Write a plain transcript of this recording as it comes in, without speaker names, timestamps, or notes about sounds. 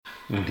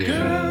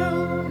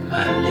Girl,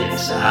 my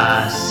lips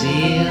are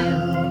sealed.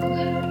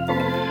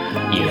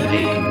 You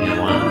make me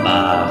want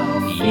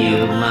barf.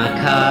 Yield my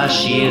car,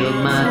 shield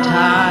my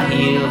tie,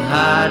 heel,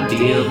 high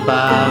deal,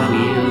 bar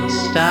wheel,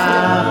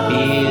 stop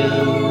you.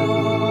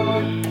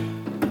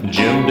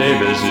 Jim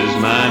Davis is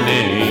my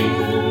name.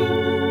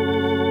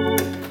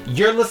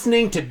 You're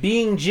listening to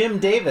Being Jim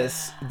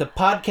Davis, the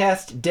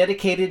podcast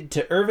dedicated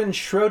to Erwin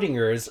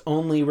Schrödinger's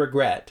only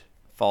regret.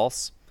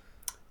 False.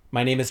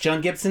 My name is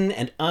John Gibson,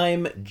 and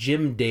I'm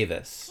Jim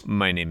Davis.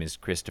 My name is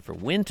Christopher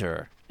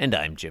Winter, and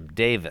I'm Jim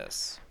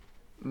Davis.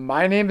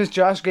 My name is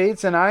Josh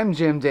Gates, and I'm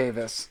Jim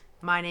Davis.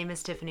 My name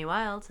is Tiffany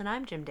Wilds, and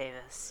I'm Jim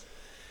Davis.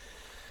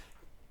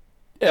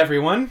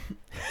 Everyone.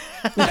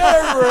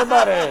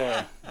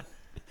 Everybody!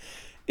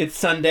 It's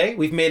Sunday.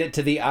 We've made it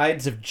to the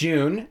Ides of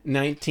June,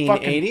 1980.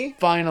 Fucking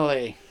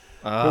finally.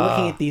 We're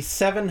looking at the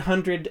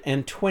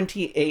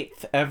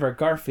 728th ever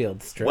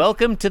Garfield strip.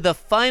 Welcome to the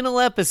final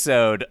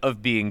episode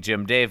of Being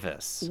Jim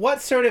Davis.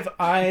 What sort of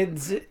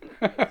Ides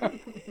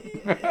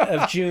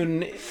of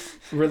June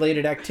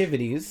related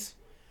activities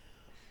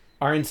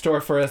are in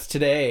store for us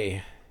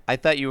today? I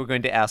thought you were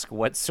going to ask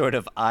what sort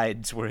of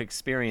Ides we're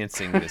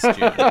experiencing this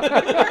June.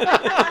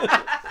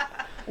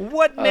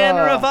 What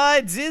manner of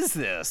Ides is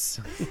this?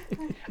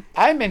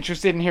 I'm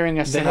interested in hearing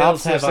a hills have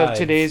synopsis of eyes.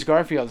 today's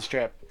Garfield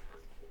strip.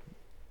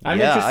 I'm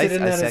interested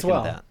in I that as second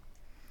well. that.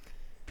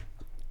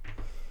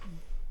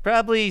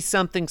 Probably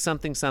something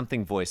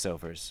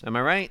voiceovers. Am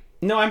I right?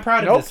 No, I'm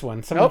proud Nope. of this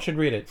one. Someone Nope. should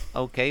read it.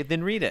 Okay,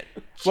 then read it.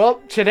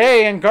 Well,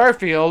 today in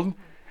Garfield,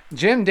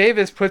 Jim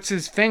Davis puts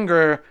his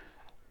finger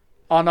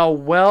on a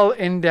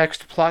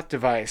well-indexed plot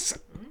device.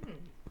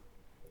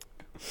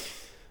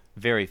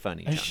 Very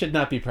funny, I John. should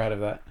not be proud of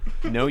that.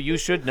 No, you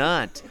should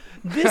not.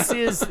 This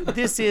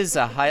is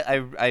a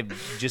high. I'm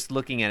just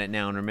looking at it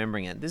now and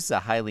remembering it. This is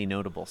a highly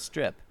notable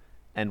strip,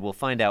 and we'll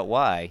find out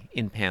why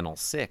in panel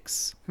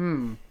 6.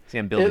 See,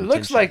 I'm building. It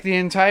looks tension. like the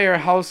entire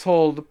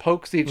household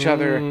pokes each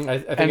other. I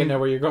think I know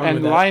where you're going and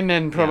with that.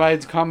 Lyman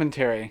provides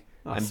commentary.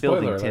 Oh, I'm spoiler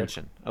building alert.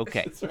 tension.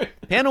 Okay. That's right.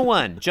 Panel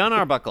 1. John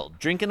Arbuckle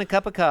drinking a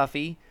cup of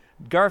coffee.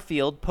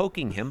 Garfield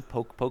poking him.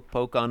 Poke, poke,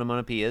 poke,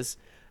 onomatopoeias.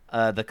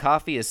 The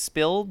coffee is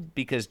spilled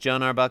because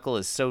John Arbuckle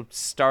is so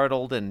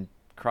startled and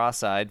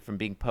cross-eyed from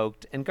being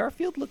poked, and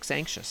Garfield looks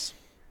anxious.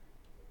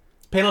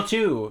 Panel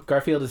 2.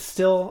 Garfield is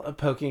still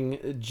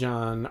poking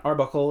John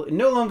Arbuckle.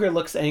 No longer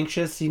looks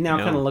anxious. He now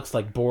No. kind of looks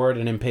like bored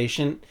and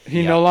impatient.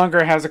 He no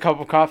longer has a cup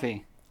of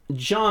coffee.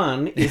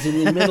 John is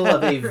in the middle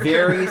of a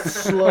very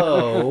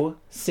slow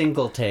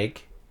single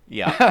take.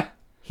 Yeah.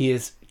 He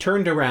is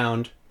turned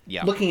around,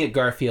 Yeah. looking at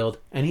Garfield,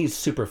 and he's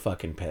super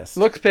fucking pissed.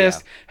 Looks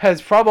pissed.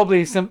 Has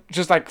probably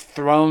just like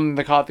thrown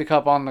the coffee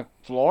cup on the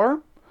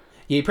floor.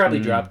 Yeah, he probably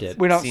dropped it.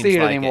 We don't Seems see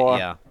it like anymore.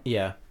 Yeah.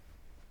 Yeah.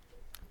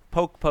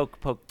 Poke, poke,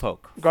 poke,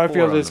 poke.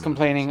 Garfield 4 is on them.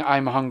 complaining,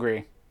 "I'm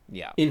hungry."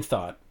 Yeah. In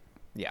thought.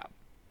 Yeah.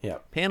 Yeah.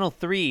 Panel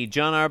 3,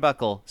 John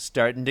Arbuckle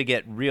starting to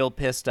get real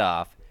pissed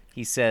off.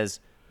 He says,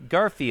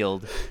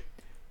 Garfield,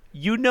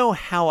 you know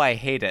how I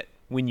hate it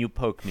when you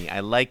poke me. I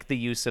like the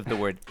use of the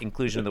word,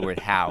 inclusion of the word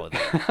how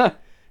there.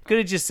 Could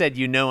have just said,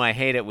 you know I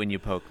hate it when you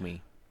poke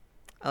me.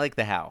 I like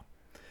the how.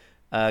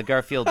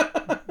 Garfield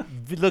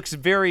looks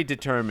very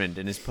determined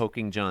and is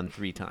poking John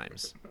 3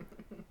 times.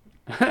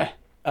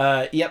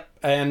 Yep.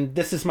 And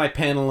this is my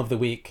panel of the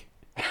week.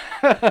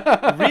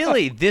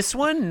 Really? This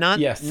one?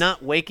 Yes.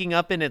 Not waking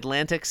up in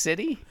Atlantic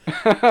City?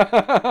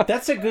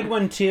 That's a good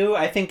one, too.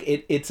 I think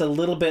it's a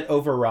little bit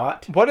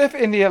overwrought. What if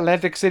in the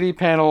Atlantic City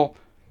panel,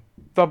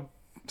 the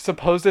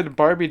supposed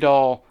Barbie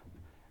doll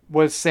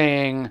was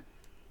saying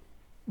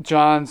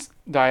John's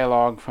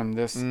dialogue from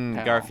this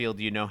panel? Garfield,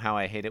 you know how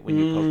I hate it when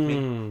you poke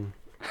me.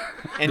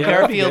 And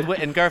Yeah, that'd be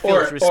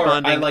Garfield's Or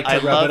responding, I like to I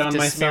rub love it on to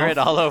myself. smear it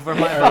all over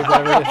my Or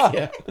whatever it is,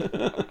 yeah.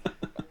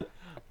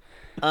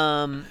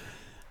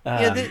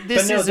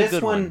 this but no, is a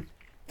good one.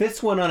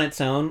 This one on its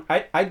own,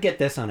 I'd get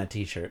this on a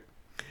T-shirt.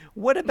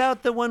 What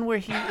about the one where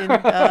he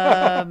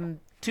in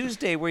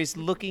Tuesday where he's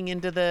looking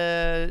into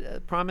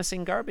the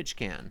promising garbage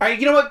can? All right,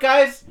 you know what,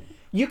 guys?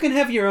 You can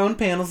have your own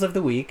panels of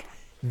the week.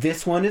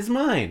 This one is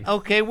mine.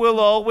 Okay, we'll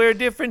all wear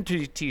different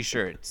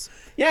T-shirts.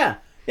 Yeah,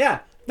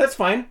 that's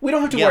fine. We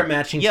don't have to wear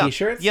matching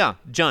T-shirts. Yeah,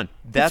 John,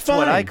 that's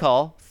what I fine.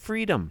 call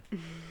freedom.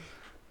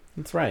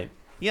 That's right.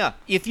 Yeah,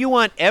 if you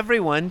want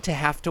everyone to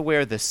have to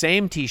wear the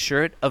same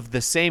T-shirt of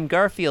the same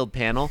Garfield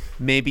panel,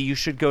 maybe you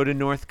should go to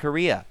North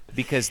Korea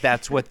because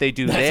that's what they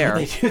do there.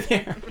 That's what they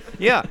do there.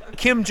 Yeah,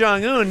 Kim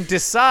Jong-un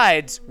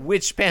decides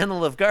which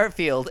panel of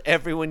Garfield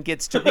everyone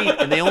gets to read,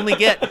 and they only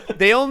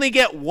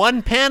get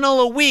one panel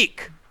a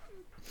week,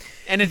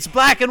 and it's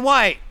black and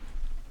white.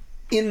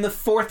 In the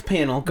 4th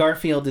panel,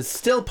 Garfield is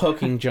still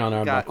poking John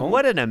God, Arbuckle.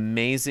 what an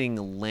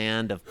amazing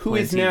land of Who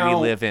is plenty we now-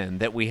 live in,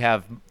 that we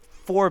have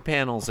 4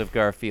 panels of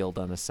Garfield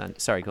on a Sunday.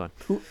 Sorry, go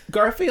on.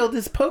 Garfield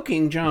is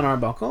poking John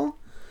Arbuckle,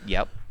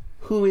 Yep.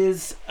 who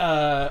is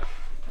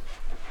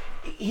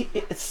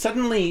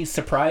suddenly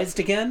surprised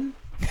again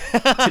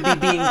to be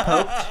being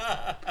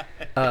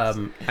poked.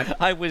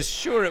 I was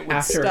sure it would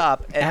after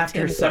stop at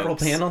after 10 several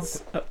folks.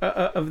 panels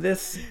of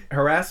this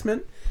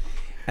harassment,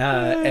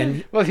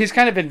 and Well, he's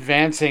kind of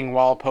advancing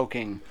while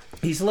poking.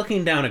 he's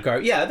looking down at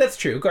Garfield. Yeah, that's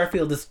true.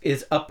 Garfield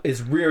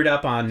is reared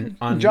up on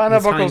John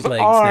his Arbuckle's hind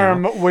legs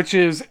arm, now. which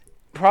is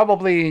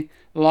probably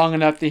long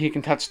enough that he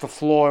can touch the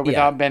floor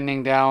without Yeah.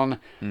 bending down.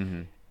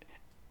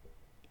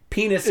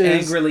 Penis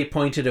is- angrily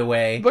pointed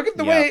away. Look at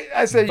the Yeah. way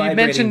I said. You Vibrating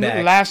mentioned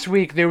back. last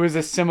week there was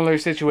a similar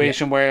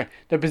situation where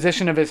the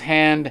position of his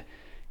hand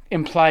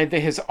implied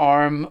that his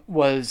arm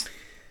was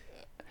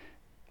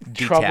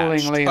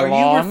troublingly Are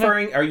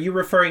long. you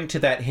referring to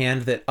that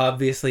hand that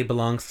obviously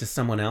belongs to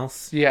someone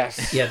else?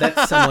 Yes. Yeah,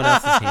 that's someone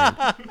else's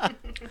hand.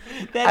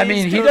 I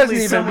mean, he doesn't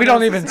even. We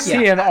don't even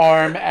see an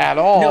arm at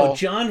all. No,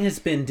 John has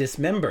been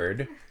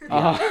dismembered.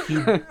 He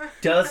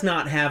does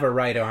not have a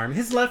right arm.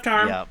 His left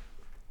arm Yeah.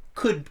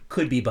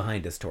 could be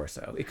behind his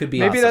torso. It could be.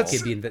 Maybe that's-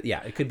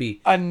 it could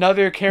be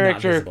Another not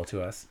character visible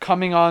to us.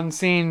 coming on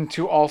scene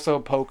to also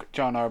poke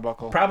John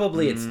Arbuckle.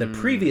 Probably it's the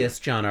previous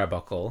John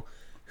Arbuckle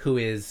who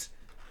is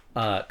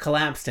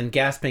collapsed and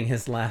gasping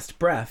his last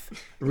breath,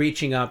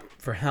 reaching up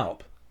for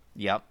help.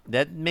 Yep,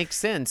 that makes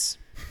sense.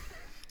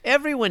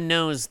 Everyone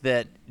knows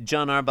that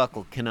John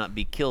Arbuckle cannot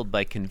be killed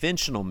by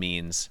conventional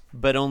means,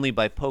 but only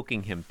by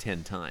poking him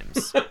 10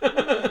 times.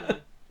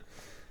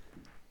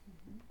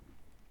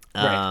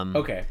 Right.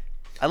 Okay.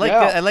 I like Yeah.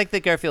 that, I like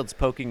that Garfield's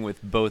poking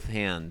with both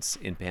hands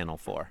in panel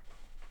 4.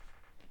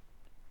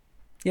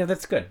 Yeah,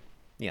 that's good.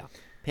 Yeah.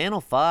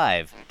 Panel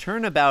 5.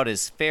 Turnabout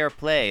is fair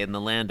play in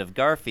the land of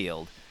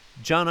Garfield.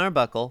 John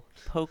Arbuckle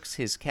pokes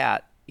his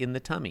cat in the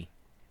tummy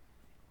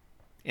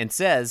and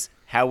says,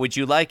 "How would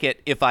you like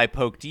it if I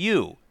poked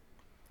you?"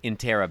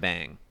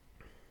 Interrobang.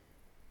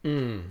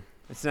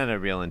 It's not a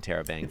real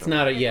interrobang. It's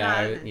not a yeah. Not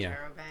I- an yeah.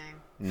 interrobang.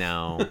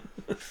 No.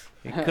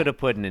 You could have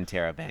put an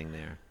interrobang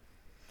there.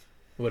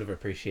 Would have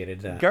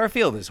appreciated that.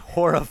 Garfield is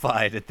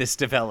horrified at this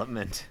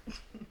development.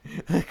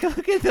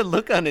 Look at the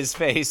look on his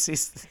face.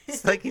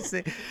 It's like he's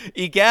saying,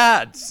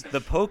 "Egads,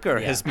 the poker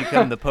has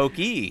become the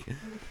pokey."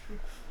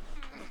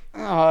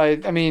 I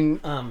mean,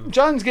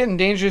 John's getting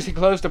dangerously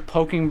close to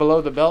poking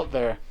below the belt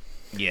there.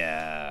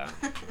 Yeah.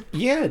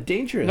 Yeah,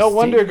 dangerous. No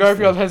wonder dangerous.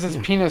 Garfield has his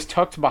penis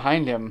tucked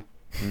behind him.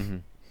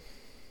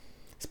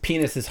 His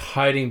penis is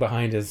hiding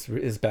behind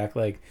his back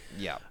leg.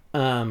 Yeah.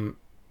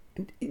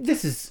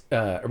 This is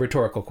a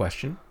rhetorical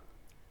question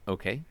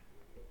Okay.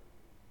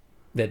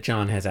 that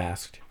John has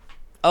asked.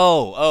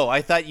 Oh,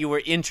 I thought you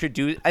were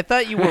I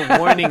thought you were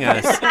warning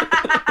us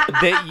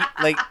that you,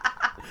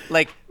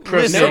 like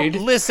Proceed.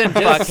 listen,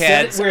 Just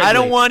said it fuckheads. I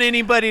don't weirdly. want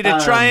anybody to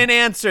try and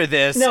answer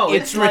this. No,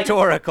 it's like,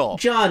 rhetorical.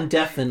 John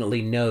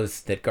definitely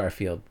knows that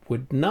Garfield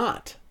would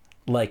not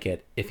like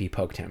it if he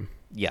poked him.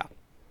 Yeah,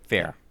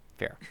 fair.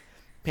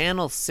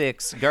 Panel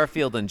 6,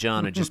 Garfield and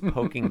John are just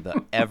poking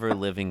the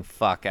ever-living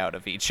fuck out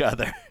of each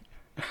other.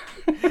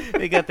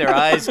 They got their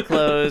eyes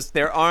closed.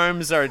 Their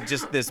arms are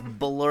just this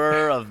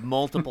blur of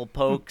multiple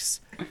pokes.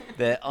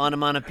 The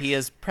onomatopoeia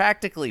is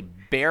practically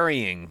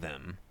burying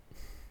them.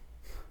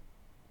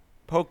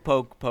 Poke,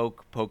 poke,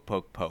 poke, poke,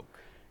 poke, poke.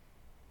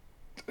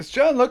 Does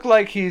John look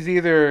like he's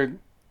either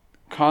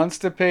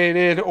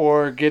constipated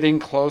or getting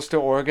close to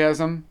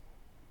orgasm?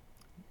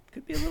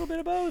 Could be a little bit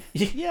of both.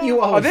 Yeah. You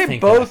Are always they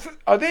think both? that.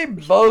 Are they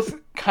both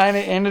kind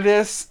of into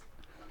this?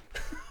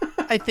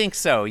 I think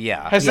so,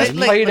 yeah. Has Like- this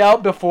like- played like,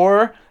 out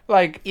before?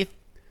 Like If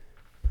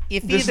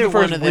this is either the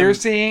one first of we're them...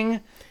 seeing?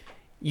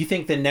 You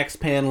think the next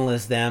panel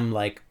is them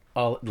like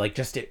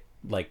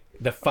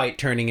the fight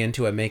turning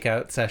into a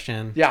makeout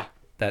session? Yeah.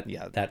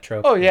 That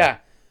trope. Oh yeah.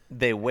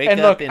 They wake And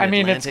up look, in I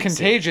mean, it's Atlantic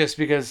City. contagious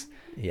because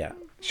Yeah.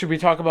 should we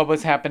talk about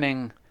what's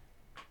happening?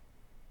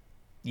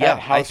 Yeah, at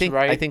House I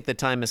Right? think the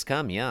time has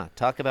come. Yeah,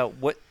 talk about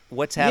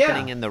what's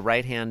happening Yeah. in the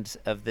right hand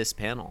of this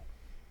panel.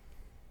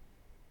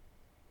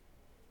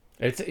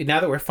 It's now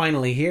that we're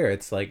finally here.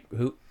 It's like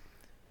who?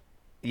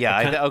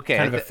 Yeah, Kind okay.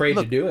 Kind of afraid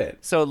look, to do it.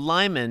 So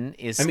Lyman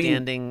is I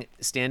mean,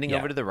 standing yeah.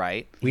 over to the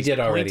right. We He's did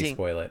already pointing-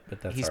 spoil it,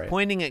 but that's He's all right.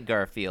 pointing at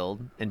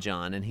Garfield and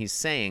John, and he's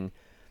saying,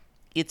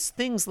 "It's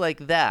things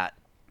like that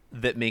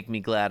that make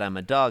me glad I'm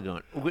a dog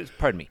owner."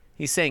 Pardon me.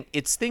 He's saying,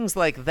 "It's things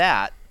like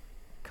that,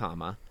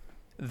 comma,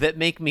 that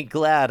make me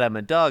glad I'm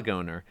a dog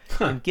owner."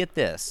 And get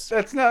this.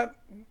 That's not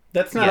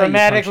That's not how you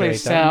grammatically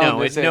punctuate that. sound.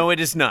 No, is it? no, it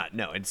is not.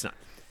 No, it's not.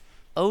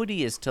 Odie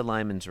is to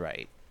Lyman's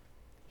right.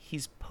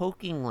 He's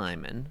poking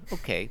Lyman.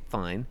 Okay,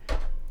 fine.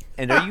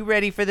 And are you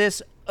ready for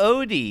this?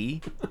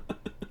 Odie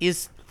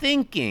is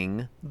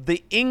thinking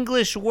the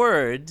English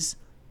words,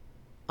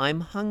 "I'm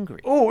hungry."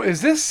 Oh,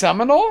 is this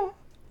seminal?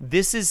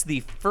 This is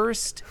the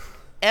first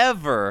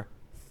ever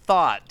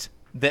thought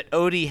that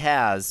Odie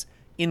has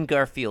in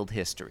Garfield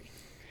history.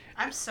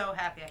 I'm so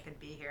happy I could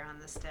be here on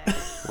this day.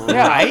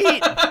 Yeah.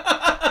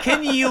 Right?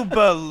 Can you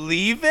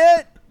believe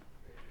it?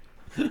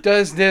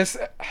 Does this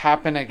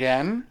happen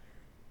again?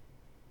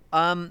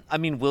 I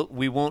mean,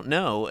 we won't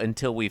know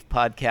until we've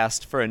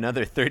podcast for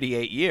another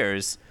 38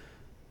 years,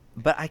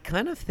 but I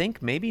kind of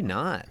think maybe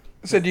not.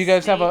 So do you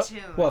guys have a? Stay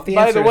tuned. Well, if the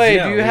By answer the is way,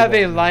 no, do you we have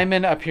a won't know.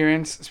 Lyman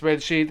appearance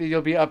spreadsheet that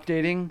you'll be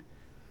updating?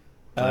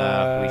 We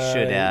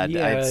should add.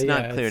 It's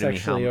not yeah, clear it's to me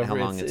actually how over-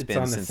 long it's it's been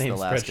on the since same the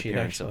last spreadsheet,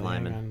 appearance actually. of Hang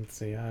Lyman. on, let's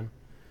see.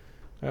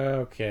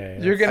 Okay.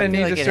 You're gonna I feel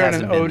need like to it start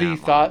hasn't an been Odie that long,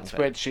 thought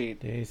but-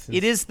 spreadsheet.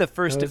 It is the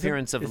first Oh, is it-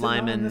 appearance of is it not on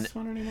Lyman. this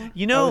one anymore?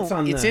 You know, it's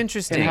on it's the-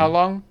 interesting. And how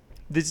long?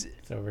 This,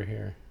 It's over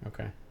here.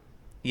 Okay.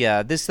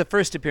 yeah, this is the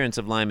first appearance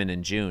of Lyman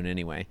in June,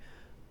 anyway.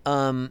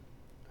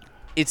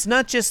 It's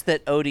not just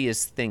that Odie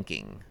is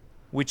thinking,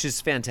 which is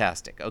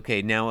fantastic.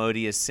 Okay, now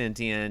Odie is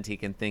sentient. He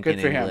can think Good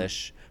in for him.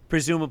 English.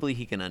 Presumably,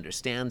 he can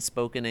understand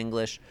spoken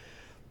English.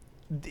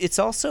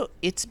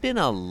 It's been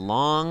a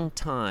long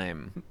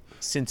time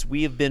since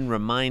we have been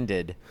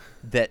reminded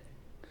that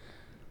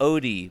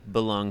Odie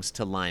belongs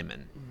to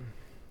Lyman.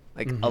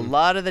 Like a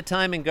lot of the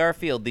time in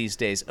Garfield these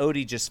days,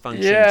 Odie just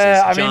functions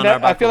Yeah, as I mean,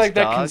 John I feel Arbuckle's like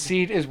that dog.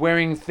 conceit is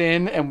wearing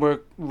thin, and we're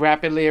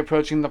rapidly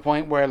approaching the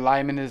point where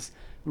Lyman is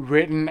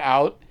written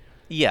out,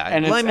 Yeah,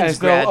 and it's Lyman's as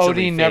though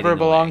gradually Odie never fading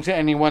belonged away. to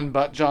anyone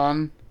but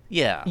John.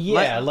 Yeah,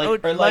 Yeah,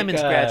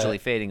 Lyman's gradually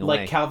fading away.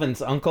 Like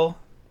Calvin's uncle.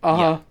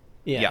 Uh-huh.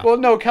 Yeah. Well,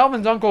 no,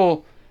 Calvin's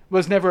uncle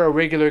was never a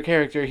regular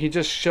character. He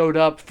just showed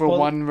up for Well-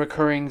 one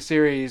recurring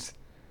series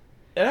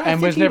I and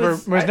think was he never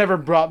I- never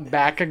brought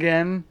back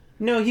again.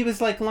 No, he was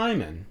like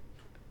Lyman.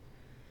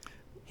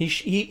 He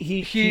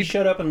He-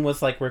 showed up and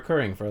was like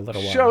recurring for a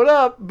little while. Showed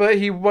up, but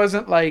he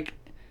wasn't like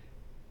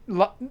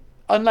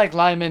unlike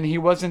Lyman, he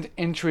wasn't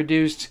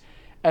introduced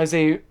as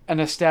an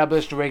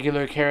established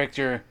regular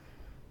character.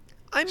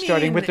 I mean,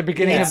 starting with the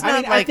beginning Yeah, of- it's I not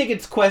mean, I like- think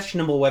it's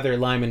questionable whether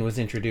Lyman was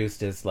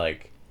introduced as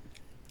like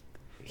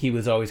he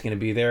was always going to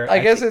be there. I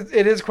guess think,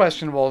 it is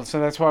questionable,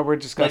 so that's why we're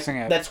like, discussing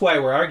it. that's why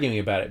we're arguing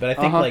about it. But I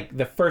think Uh-huh. like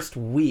the first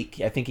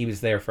week, I think he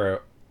was there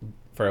for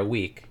a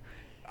week,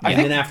 I and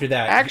think then after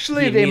that,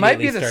 Actually, he they might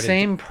be immediately the started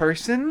same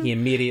person he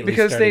immediately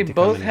because started they to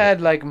both come in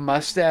had like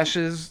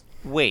mustaches.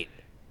 Wait,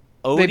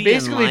 Odie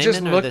basically and just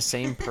Lyman are looked- the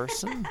same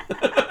person?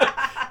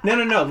 No,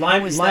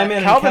 Lyman is that?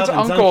 and Calvin's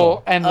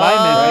uncle and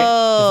Lyman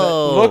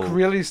Oh, look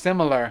really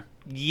similar.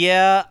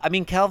 Yeah, I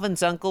mean,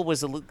 Calvin's uncle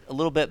was a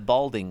little bit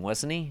balding,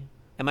 wasn't he?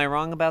 Am I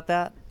wrong about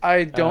that?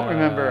 I don't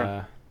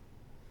remember.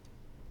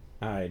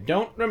 I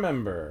don't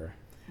remember.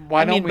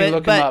 Why don't we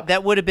look him up?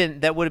 That would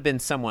have been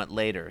somewhat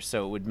later,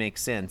 so it would make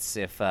sense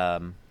if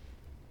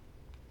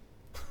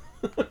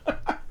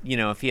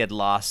if he had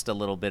lost a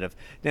little bit of.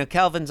 Now,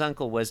 Calvin's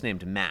uncle was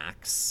named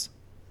Max.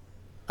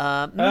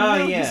 No,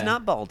 yeah. he's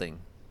not balding.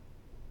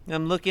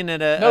 I'm looking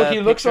at a. No, he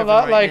looks picture a of him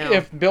lot right like now.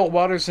 if Bill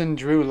Watterson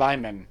drew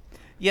Lyman.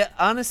 Yeah,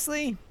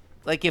 honestly,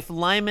 like if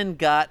Lyman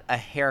got a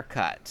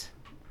haircut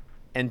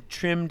and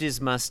trimmed his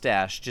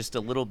mustache just a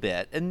little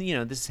bit, and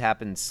this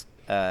happens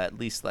at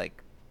least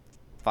like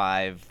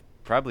 5,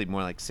 probably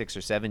more like 6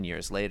 or 7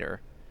 years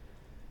later.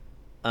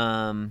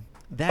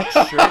 That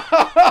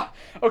shirt,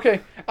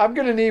 Okay, I'm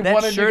gonna need That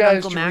one of you shirt gues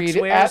Uncle to Max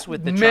read wears at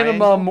with the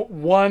minimum triangle?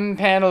 one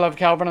panel of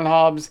Calvin and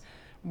Hobbes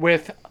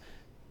with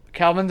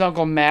Calvin's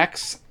Uncle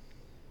Max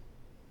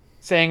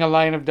saying a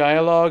line of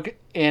dialogue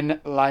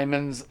in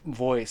Lyman's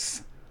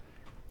voice.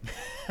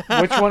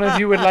 Which one of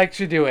you would like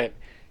to do it?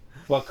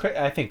 Well,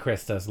 I think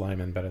Chris does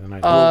Lyman better than I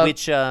do.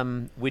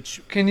 well,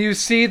 which Can you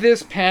see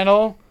this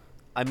panel?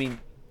 I mean,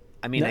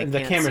 No, I the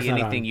can't camera's see not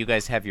anything. on. You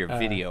guys have your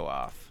video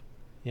off.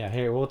 Yeah,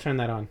 here, we'll turn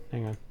that on.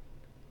 Hang on.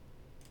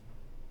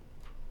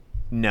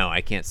 No,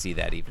 I can't see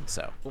that even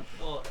so.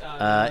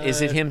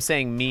 Is it him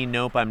saying me?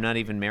 Nope, I'm not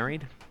even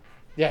married.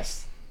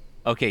 Yes.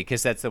 Okay,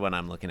 because that's the one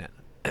I'm looking at.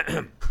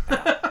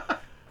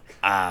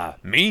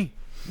 Me?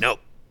 Nope.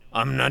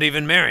 I'm not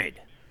even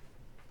married.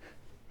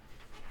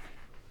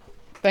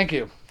 Thank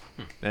you.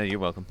 You're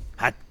welcome.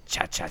 Ha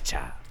cha cha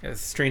cha. It's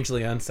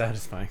strangely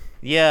unsatisfying.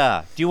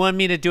 Yeah. Do you want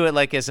me to do it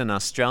like as an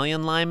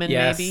Australian lineman,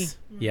 Yes. maybe?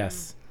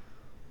 Yes.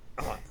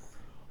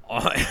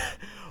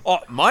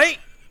 Mate?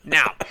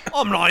 Now,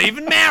 I'm not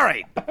even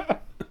married.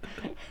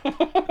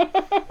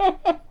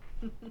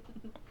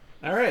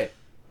 All right.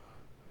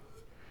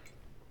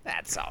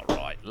 That's all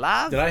right,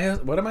 love. Did I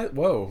have... What am I...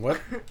 Whoa, what?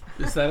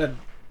 Is that a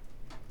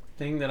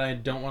thing that I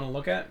don't want to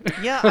look at?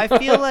 Yeah, I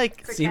feel like...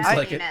 It's a Seems cat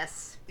like it.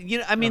 penis.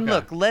 I mean, Okay.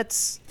 look,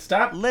 let's...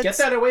 Stop. Let's- Get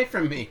that away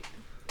from me.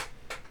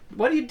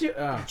 What do you do?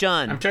 Oh,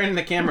 John. I'm turning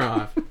the camera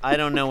off. I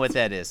don't know what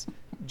that is.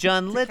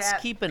 John, let's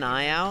cat keep an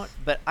eye out,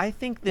 but I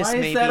think this Why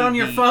may is that be on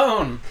your the-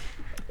 phone?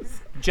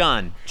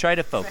 John, try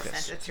to sent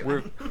focus. it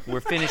to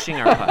We're finishing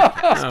our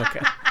podcast.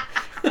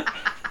 Okay.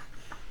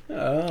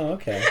 Oh,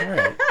 okay. All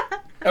right.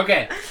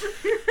 Okay.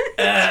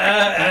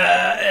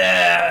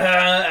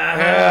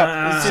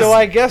 So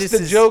I guess this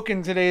the is- joke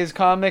in today's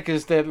comic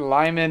is that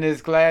Lyman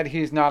is glad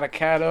he's not a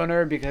cat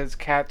owner because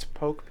cats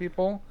poke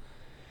people.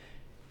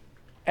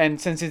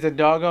 And since he's a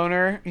dog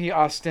owner, he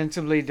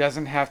ostensibly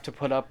doesn't have to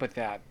put up with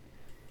that.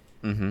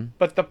 Mm-hmm.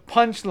 But the That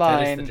is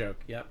punchline the joke.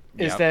 Yep.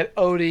 is Yep. that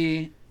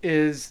Odie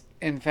is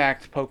in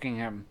fact poking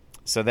him.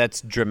 So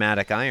that's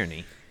dramatic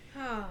irony.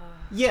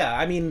 Yeah,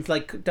 I mean,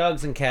 like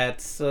dogs and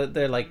cats,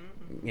 they're like,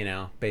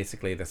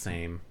 basically the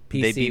same.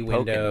 They be PC, poking.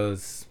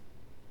 Windows,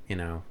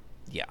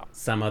 Yeah.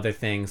 some other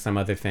thing.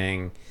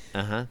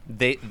 Uh huh.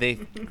 They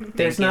think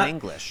There's in not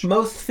English.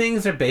 Most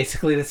things are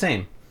basically the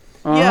same.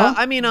 Yeah,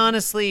 I mean,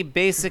 honestly,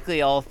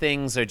 basically all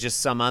things are just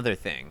some other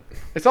thing.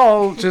 It's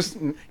all just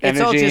energy.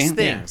 It's all just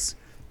things.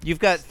 You've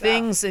got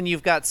things and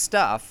you've got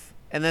stuff,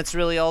 and that's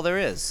really all there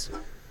is.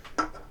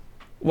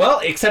 Well,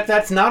 except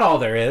that's not all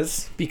there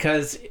is,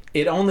 because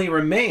it only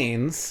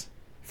remains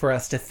for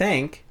us to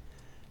thank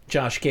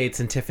Josh Gates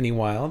and Tiffany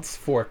Wilds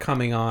for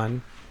coming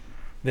on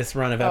this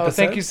run of episodes.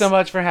 Thank you so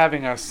much for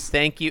having us.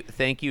 Thank you,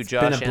 It's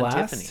Josh been a blast.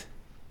 and Tiffany.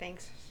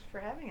 Thanks for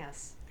having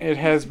us. It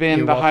has been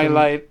You're the welcome.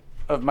 highlight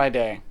of my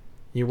day.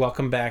 You're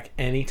welcome back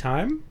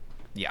anytime.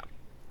 Yeah.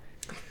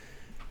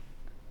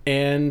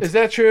 And Is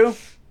that true?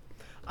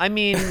 I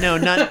mean, no,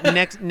 not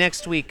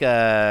next week.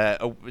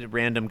 A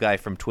random guy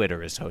from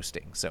Twitter is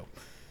hosting. So.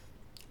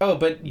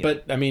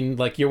 but I mean,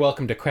 like, you're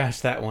welcome to crash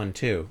that one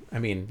too. I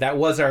mean, that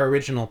was our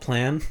original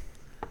plan.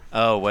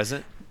 Oh, was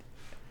it?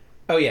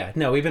 Oh yeah,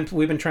 no, we've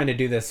been trying to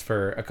do this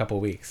for a couple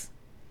weeks.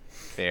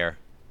 Fair.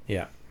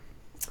 Yeah.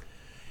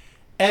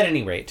 At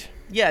any rate,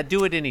 Yeah,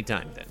 do it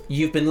anytime then.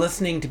 you've been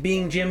listening to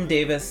Being Jim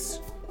Davis.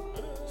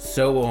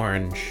 So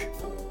orange,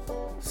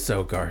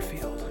 so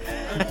Garfield.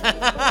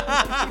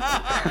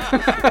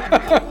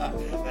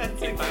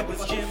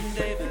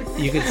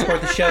 You can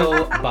support the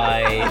show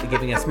by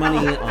giving us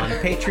money on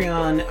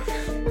Patreon,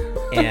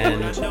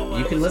 and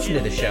you can listen to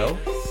the show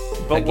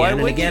But why again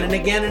and would again you? and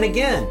again and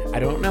again. I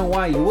don't know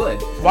why you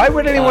would. Why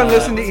would anyone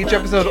listen to each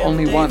episode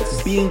only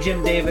once? Being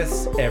Jim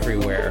Davis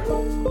everywhere.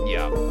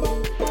 Yeah.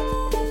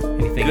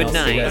 Anything Good else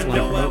night. you guys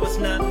want to promote?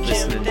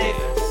 Listening.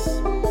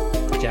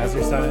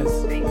 Jazzercise,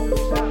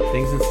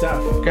 things and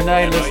stuff. Good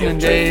night, listening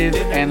Dave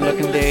and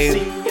looking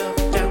Dave.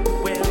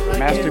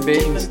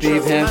 Masturbating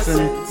Steve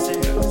Hansen.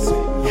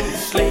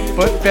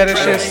 Foot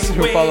fetishists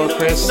who follow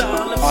Chris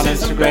on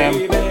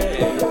Instagram. I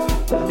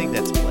think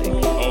that's Blake.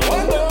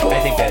 I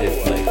think that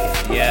is Blake.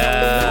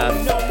 Yeah.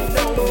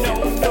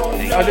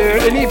 Are there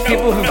any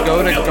people who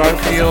go to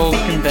Garfield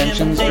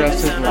conventions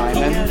dressed as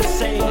Lyman? Are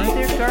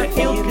there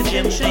Garfield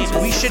conventions?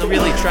 We should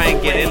really try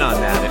and get in on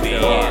that if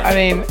there are. I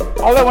mean,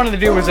 all I wanted to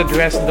do was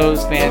address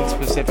those fans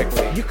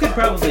specifically. You could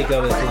probably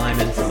go as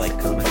Lyman for like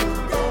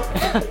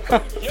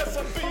Comic-Con.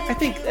 I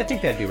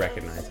think that'd be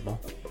recognizable.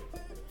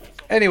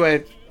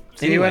 Anyway,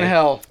 see you in Anyway.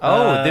 hell.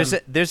 Oh,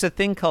 there's a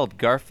thing called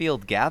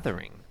Garfield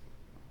Gathering.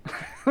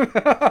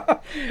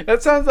 That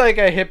sounds like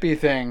a hippie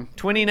thing.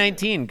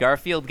 2019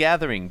 Garfield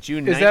Gathering,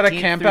 June Is 19th that a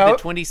camp through out?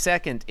 the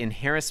 22nd in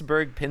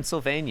Harrisburg,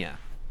 Pennsylvania.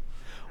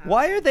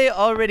 Why are they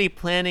already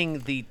planning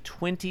the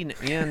 20?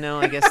 Yeah, no,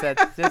 I guess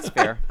that's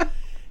fair.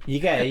 You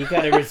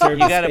gotta reserve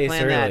You the got to space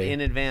plan early. that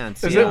in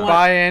advance. Is You it don't want-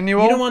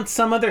 biannual? You don't want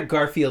some other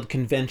Garfield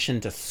convention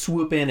to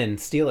swoop in and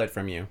steal it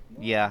from you.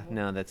 Yeah,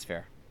 no, that's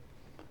fair.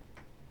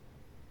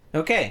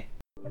 Okay.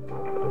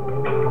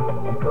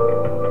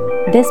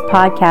 This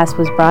podcast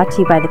was brought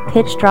to you by the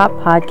Pitch Drop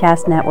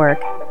Podcast Network.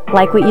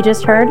 Like what you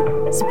just heard?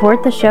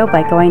 Support the show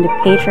by going to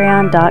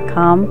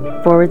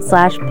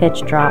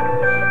patreon.com/pitch drop.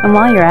 And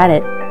while you're at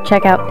it,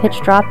 check out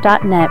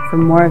pitchdrop.net for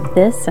more of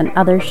this and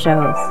other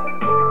shows.